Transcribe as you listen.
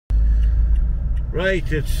Right,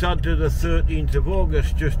 it's Saturday the 13th of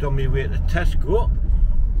August, just on my way to Tesco,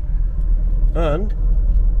 and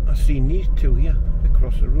I've seen these two here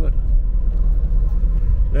across the road.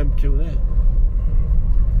 Them two there.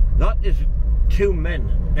 That is two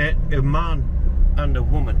men, a man and a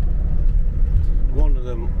woman. One of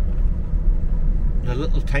them, the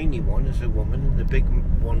little tiny one, is a woman, and the big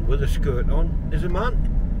one with a skirt on is a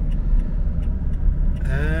man.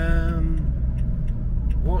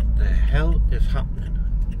 What the hell is happening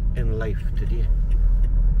in life today?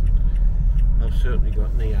 I've certainly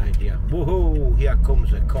got no idea. Whoa, here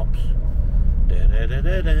comes the cops. Da, da, da,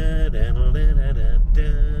 da, da, da, da, da,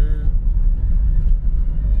 da.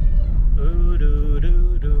 Do, do,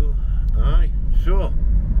 do, do. Aye, so.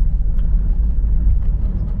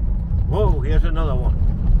 Whoa, here's another one.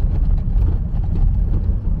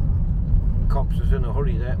 Cops is in a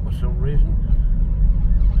hurry there for some reason.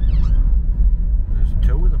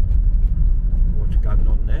 Two of them. What's going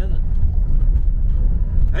on there then?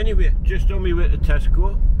 Anyway, just on my way to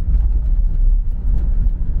Tesco.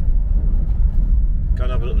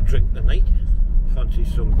 Gonna have a little drink tonight. Fancy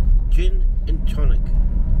some gin and tonic.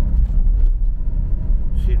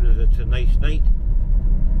 Seeing as it's a nice night.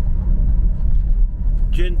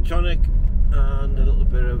 Gin, tonic and a little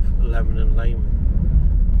bit of lemon and lime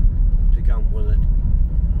to go with it.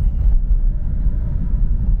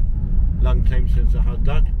 Long time since I had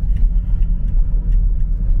that.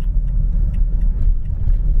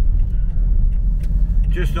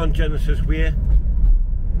 Just on Genesis Way.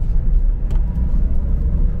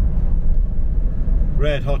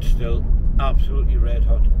 Red hot still, absolutely red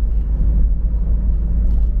hot.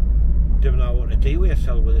 Don't know what to do with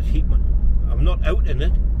yourself with this heat, man. I'm not out in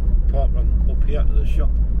it, apart from up here to the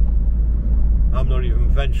shop. I'm not even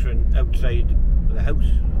venturing outside the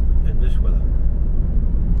house in this weather.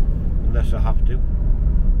 Unless I have to,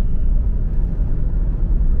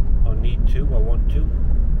 or need to, or want to,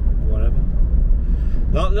 whatever.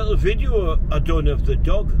 That little video I done of the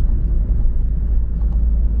dog,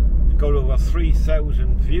 it's got over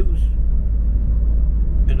 3,000 views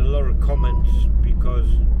and a lot of comments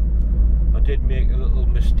because I did make a little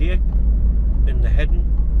mistake in the heading.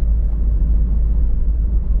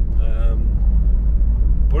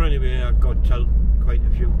 But anyway, I got told quite a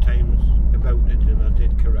few times about it and I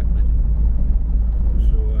did correct it.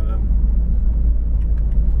 So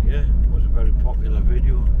yeah, it was a very popular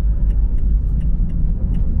video,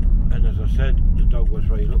 and as I said, the dog was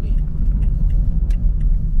very lucky.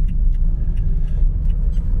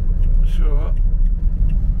 So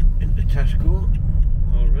into Tesco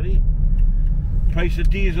already. Price of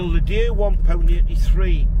diesel today,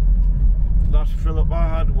 £1.83. Last fill up I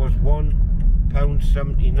had was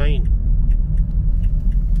 £1.79.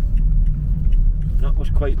 That was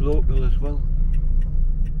quite local as well.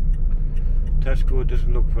 Tesco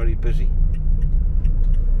doesn't look very busy.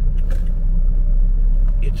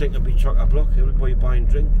 You'd think it'd be chock-a-block, everybody buying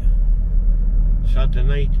drink. Saturday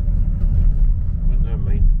night. But never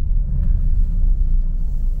mind.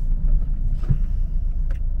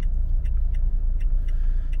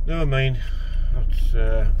 Never mind. That's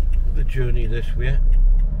the journey this way.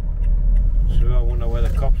 So I wonder where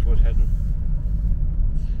the cops was heading.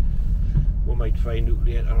 We might find out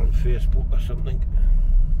later on Facebook or something.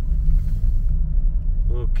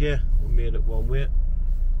 Okay, we made it one way.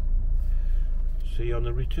 See you on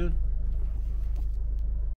the return.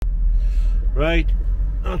 Right,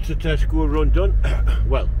 that's the Tesco run done.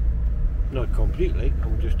 Well, not completely,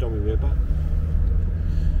 I'm just on my way back.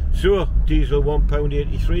 So, diesel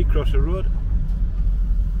 £1.83 across the road.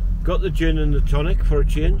 Got the gin and the tonic for a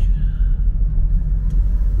change.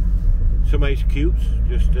 Some ice cubes,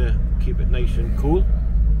 just to keep it nice and cool.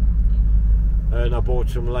 And I bought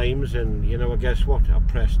some limes, and you know, guess what? I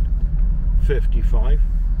pressed 55.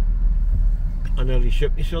 I nearly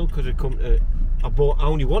shit myself because I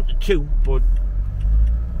only wanted two, but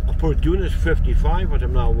I put it doing as 55. I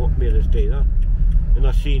don't know what made us do that. And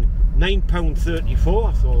I seen £9.34.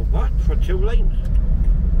 I thought, what, for two limes?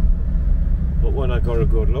 But when I got a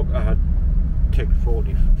good look, I had ticked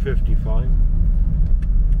 55.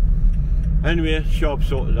 Anyway, shop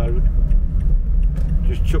sorted out.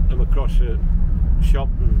 Just chucked them across the shop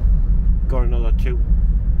and got another two.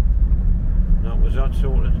 And that was that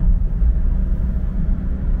sorted.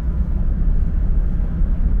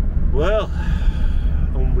 Well,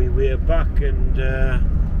 on my way back and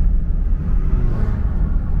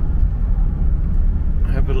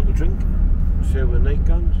have a little drink, see how the night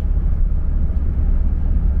goes.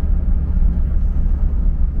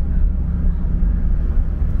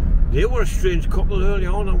 They were a strange couple early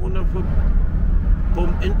on. I wonder if we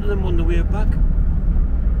bumped into them on the way back.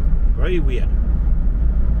 Very weird.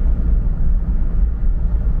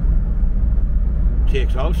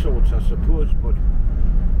 takes all sorts, I suppose, but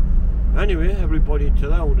anyway, everybody to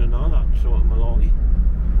their own and all that sort of malarkey.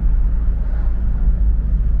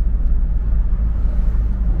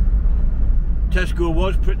 Tesco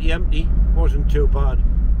was pretty empty, wasn't too bad.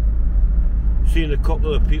 Seen a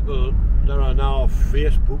couple of people that are now off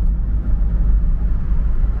Facebook.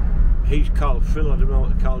 He's called Phil, I don't know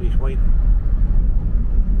what to call his wife,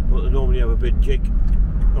 but they normally have a bit jig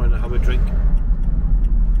or they have a drink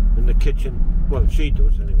in the kitchen. Well, she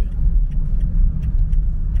does anyway.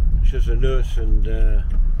 She's a nurse and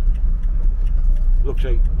looks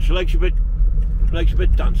like she likes a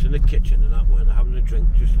bit dance in the kitchen and that when they're having a drink,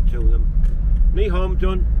 just the two of them. No harm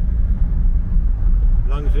done, as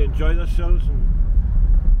long as they enjoy themselves and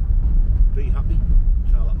be happy.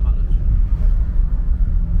 That's all that matters.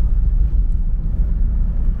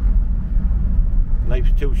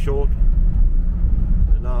 Life's too short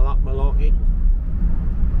and all that malarkey.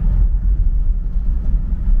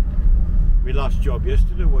 My last job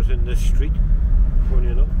yesterday was in this street, funny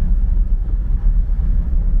enough.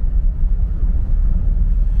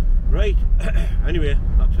 Right, anyway,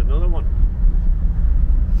 that's another one.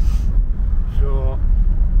 So,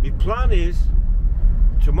 my plan is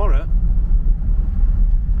tomorrow,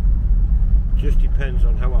 just depends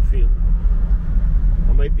on how I feel.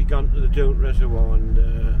 I might be going to the Durham Reservoir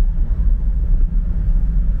and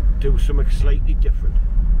do something slightly different.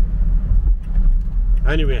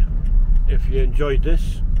 Anyway, if you enjoyed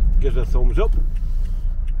this, give us a thumbs up.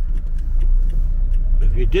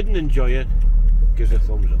 If you didn't enjoy it, give us a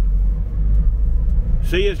thumbs up.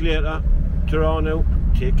 See you later. Ta-ra now.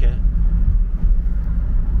 Take care.